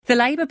The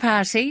Labour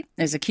Party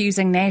is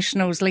accusing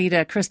Nationals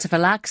leader Christopher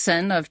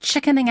Luxon of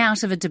chickening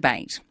out of a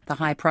debate. The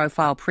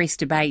high-profile press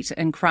debate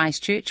in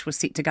Christchurch was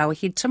set to go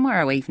ahead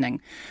tomorrow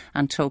evening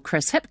until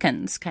Chris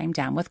Hipkins came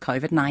down with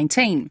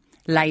COVID-19.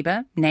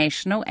 Labour,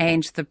 National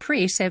and the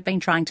press have been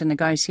trying to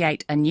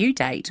negotiate a new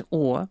date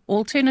or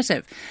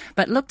alternative,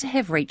 but look to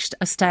have reached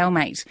a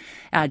stalemate.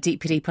 Our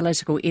Deputy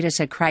Political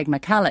Editor Craig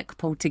McCulloch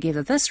pulled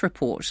together this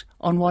report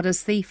on what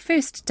is the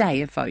first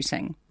day of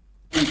voting.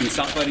 You can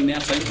start voting now,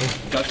 team.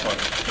 Go for it.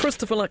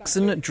 Christopher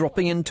Luxon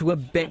dropping into a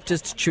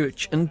Baptist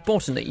church in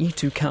Botany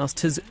to cast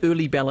his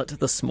early ballot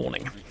this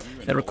morning.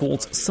 It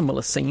recalls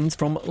similar scenes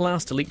from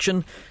last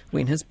election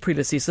when his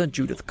predecessor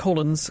Judith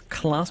Collins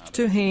clasped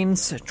her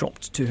hands,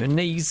 dropped to her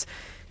knees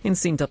and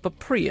sent up a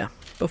prayer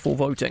before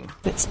voting.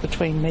 That's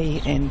between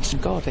me and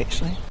God,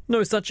 actually.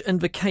 No such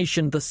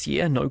invocation this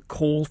year, no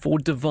call for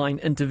divine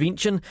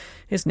intervention,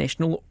 as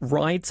National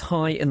rides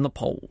high in the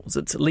polls.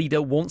 Its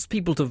leader wants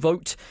people to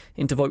vote,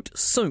 and to vote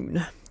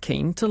soon,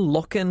 keen to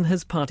lock in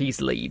his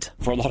party's lead.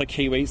 For a lot of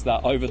Kiwis,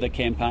 they're over the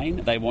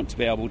campaign. They want to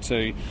be able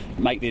to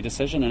make their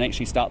decision and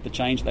actually start the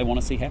change they want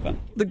to see happen.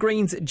 The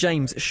Greens'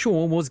 James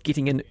Shaw was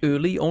getting in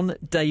early on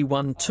day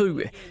one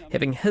too,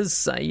 having his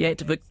say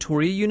at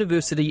Victoria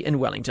University in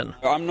Wellington.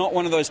 I'm not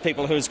one of those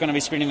people who's going to be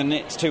spending the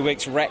next 2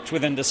 weeks racked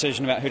with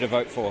indecision about who to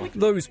vote for.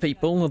 Those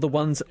people are the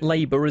ones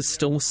Labour is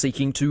still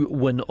seeking to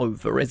win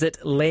over, as it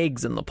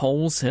lags in the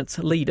polls, its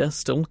leader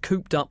still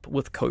cooped up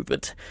with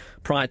COVID.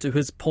 Prior to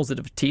his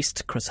positive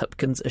test, Chris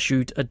Hipkins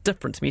issued a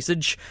different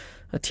message,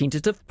 a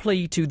tentative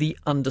plea to the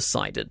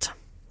undecided.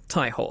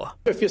 Taihoa.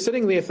 If you're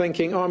sitting there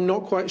thinking, I'm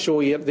not quite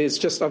sure yet,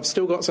 I've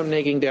still got some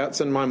nagging doubts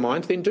in my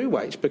mind, then do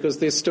wait, because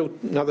there's still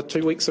another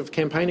 2 weeks of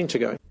campaigning to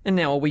go. And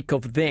now a week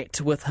of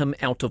that with him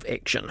out of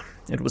action.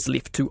 It was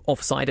left to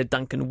offsider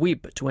Duncan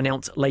Webb to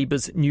announce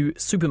Labour's new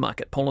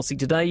supermarket policy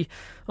today,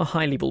 a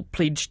high-level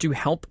pledge to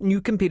help new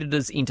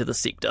competitors enter the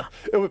sector.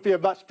 It would be a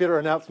much better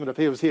announcement if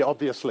he was here,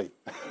 obviously.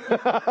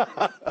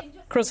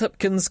 Chris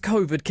Hipkins'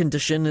 COVID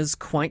condition is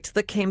quite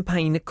the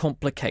campaign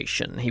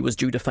complication. He was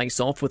due to face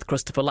off with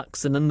Christopher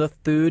Luxon in the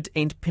third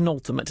and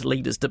penultimate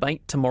leaders'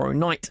 debate tomorrow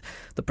night,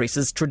 the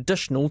press's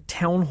traditional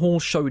town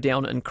hall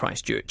showdown in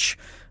Christchurch.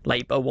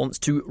 Labour wants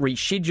to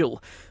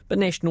reschedule, but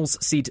Nationals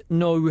said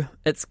no,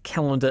 its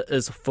calendar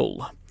is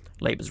full.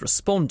 Labour's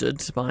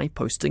responded by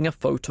posting a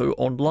photo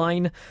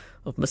online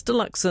of Mr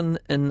Luxon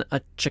in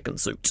a chicken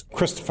suit.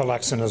 Christopher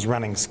Luxon is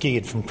running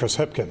scared from Chris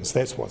Hipkins.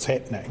 That's what's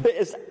happening. It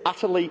is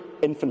utterly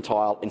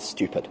infantile and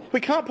stupid. We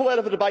can't pull out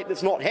of a debate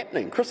that's not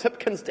happening. Chris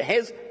Hipkins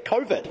has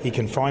COVID. He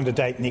can find a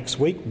date next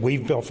week.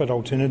 We've offered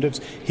alternatives.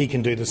 He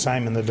can do the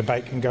same and the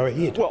debate can go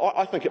ahead. Well,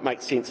 I think it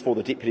makes sense for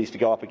the deputies to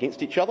go up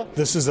against each other.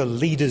 This is a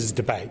leaders'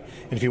 debate.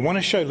 And if you want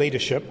to show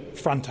leadership,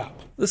 front up.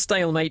 The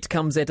stalemate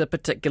comes at a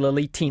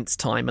particularly tense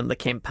time in the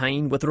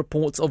campaign, with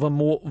reports of a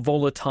more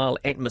volatile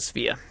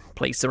atmosphere.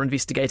 Police are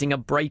investigating a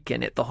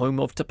break-in at the home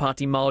of Te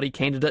Pāti Māori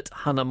candidate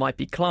Hannah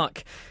Maipi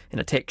Clark, an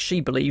attack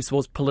she believes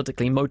was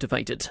politically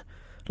motivated.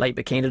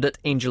 Labour candidate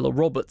Angela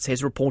Roberts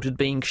has reported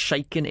being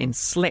shaken and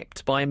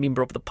slapped by a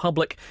member of the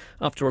public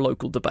after a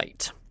local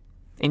debate.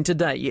 And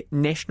today,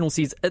 National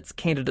says its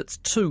candidates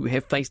too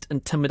have faced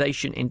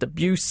intimidation and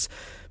abuse,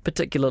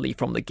 particularly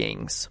from the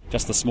gangs.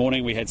 Just this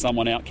morning we had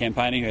someone out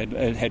campaigning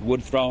who had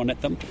wood thrown at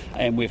them,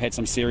 and we've had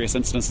some serious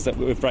incidences that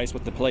we've raised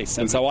with the police.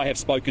 And so I have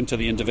spoken to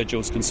the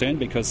individuals concerned,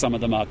 because some of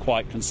them are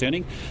quite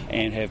concerning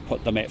and have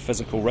put them at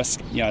physical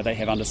risk. They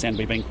have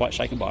understandably been quite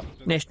shaken by it.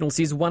 National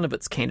says one of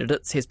its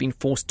candidates has been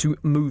forced to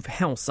move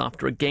house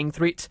after a gang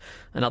threat.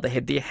 Another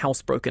had their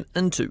house broken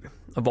into.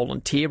 A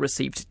volunteer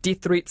received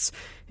death threats,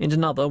 and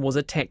another was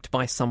attacked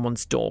by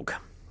someone's dog.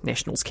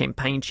 National's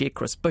campaign chair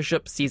Chris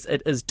Bishop says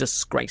it is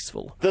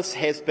disgraceful. This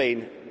has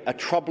been a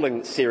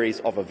troubling series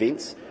of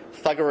events,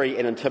 thuggery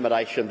and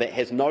intimidation that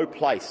has no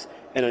place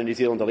in a New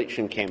Zealand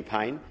election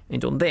campaign.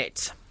 And on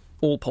that,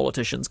 all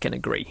politicians can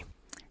agree.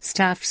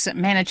 Stuff's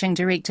Managing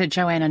Director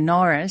Joanna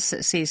Norris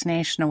says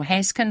National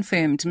has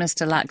confirmed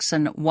Mr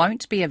Luxon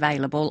won't be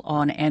available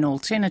on an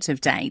alternative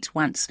date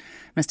once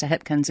Mr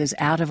Hipkins is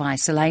out of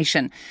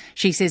isolation.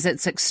 She says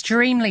it's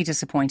extremely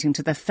disappointing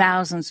to the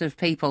thousands of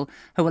people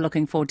who are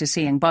looking forward to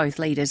seeing both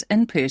leaders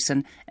in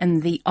person in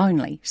the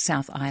only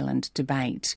South Island debate.